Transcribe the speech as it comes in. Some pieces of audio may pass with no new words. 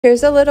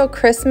Here's a little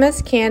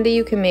Christmas candy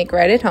you can make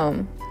right at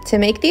home. To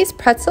make these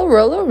pretzel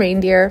Rolo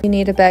reindeer, you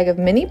need a bag of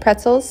mini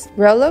pretzels,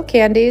 Rolo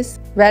candies,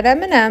 red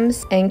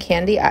M&Ms, and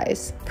candy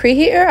eyes.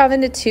 Preheat your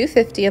oven to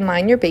 250 and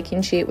line your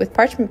baking sheet with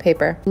parchment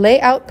paper. Lay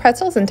out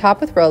pretzels and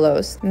top with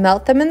Rolos.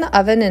 Melt them in the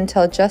oven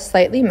until just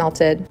slightly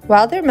melted.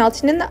 While they're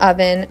melting in the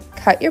oven,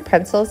 cut your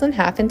pretzels in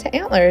half into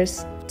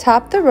antlers.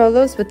 Top the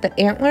Rolos with the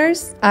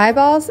antlers,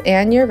 eyeballs,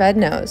 and your red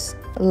nose.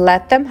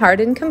 Let them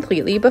harden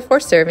completely before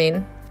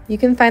serving. You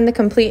can find the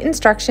complete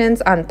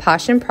instructions on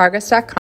poshandprogress.com.